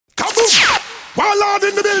Warlord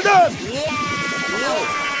in the building!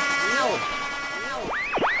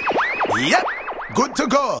 Yep, good to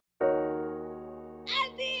go.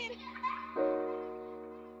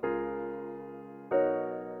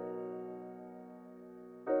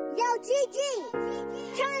 Yo, GG,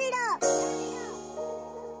 turn it up.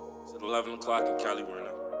 It's at 11 o'clock in Cali right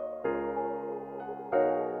now.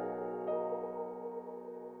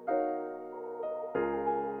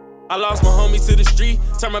 I lost my homie to the street,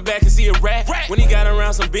 turned my back and see a rat. When he got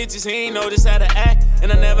around some bitches, he ain't know just how to act.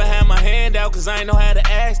 And I never had my hand out, cause I ain't know how to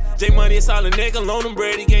ask. J-Money, it's all a nigga, loan him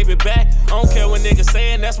bread, he gave it back. I don't care what niggas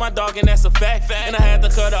saying, that's my dog and that's a fact. And I had to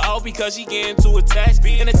cut her off because she getting too attached.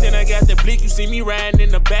 In the 10, I got that bleak, you see me riding in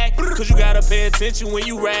the back. Cause you gotta pay attention when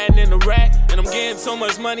you riding in the rack. And I'm getting so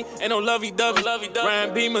much money, ain't no lovey-dovey.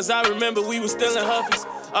 Ryan Beamers, I remember we was still in Huffies.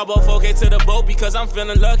 I bought 4K to the boat because I'm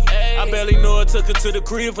feeling lucky. I barely knew I took her to the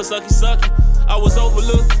crib for sucky. I was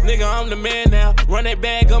overlooked, nigga, I'm the man now. Run that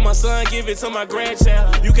bag up my son, give it to my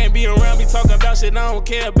grandchild. You can't be around me talking about shit I don't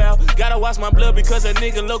care about. Gotta watch my blood because that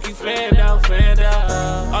nigga low-key fanned out.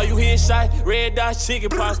 All you hear shot, red dots, chicken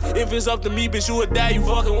pox. If it's up to me, bitch, you would die, you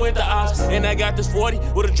fucking with the ops. And I got this 40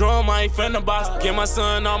 with a drum, I ain't finna box. Get my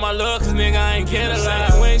son all my love, cause nigga, I ain't get a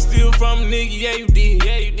lot. You ain't steal from a nigga, yeah you did.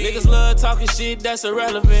 Niggas love talking shit, that's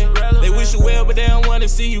irrelevant. They wish you well, but they don't wanna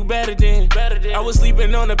see you better than. I was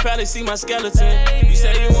sleeping on the pallet, see my skeleton. You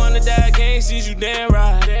say you wanna die, I can't see you damn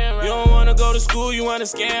right. You don't wanna go to school, you wanna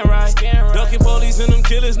scam right. Ducking police and them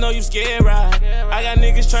killers know you scared right. I got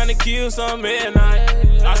niggas tryna kill some midnight.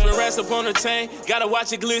 I spend racks up on the chain, gotta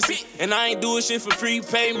watch it glisten. And I ain't doing shit for free,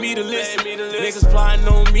 pay me to listen. Niggas plotting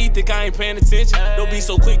on me, think I ain't paying attention. Don't be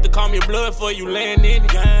so quick to calm your blood before you land in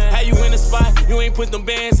it. How you in the spot, you ain't put them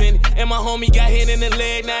bands in it. And my homie got hit in the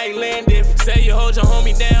leg, now he land different. Say you hold your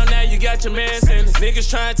homie down, now you got your man sentence.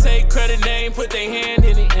 Niggas tryna take credit, they ain't put their hand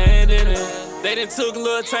in it. They done took a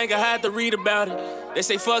little tank, I had to read about it. They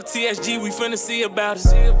say fuck TSG, we finna see about it.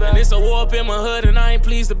 And it's a war up in my hood and I ain't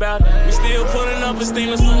pleased about it. We still putting up a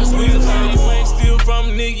steamers from the squeeze about it. You ain't steal from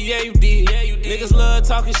a nigga, yeah you did. Niggas love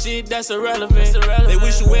talking shit, that's irrelevant. They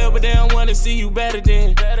wish you well, but they don't wanna see you better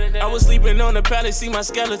than. I was sleeping on the pallet, see my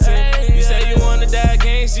skeleton. You say you wanna die, I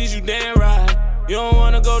can't see you damn right. You don't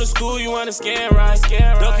wanna go to school, you wanna scam right.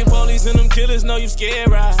 Ducking police and them killers know you scared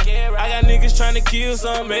right. I got niggas tryna kill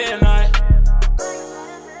some midnight.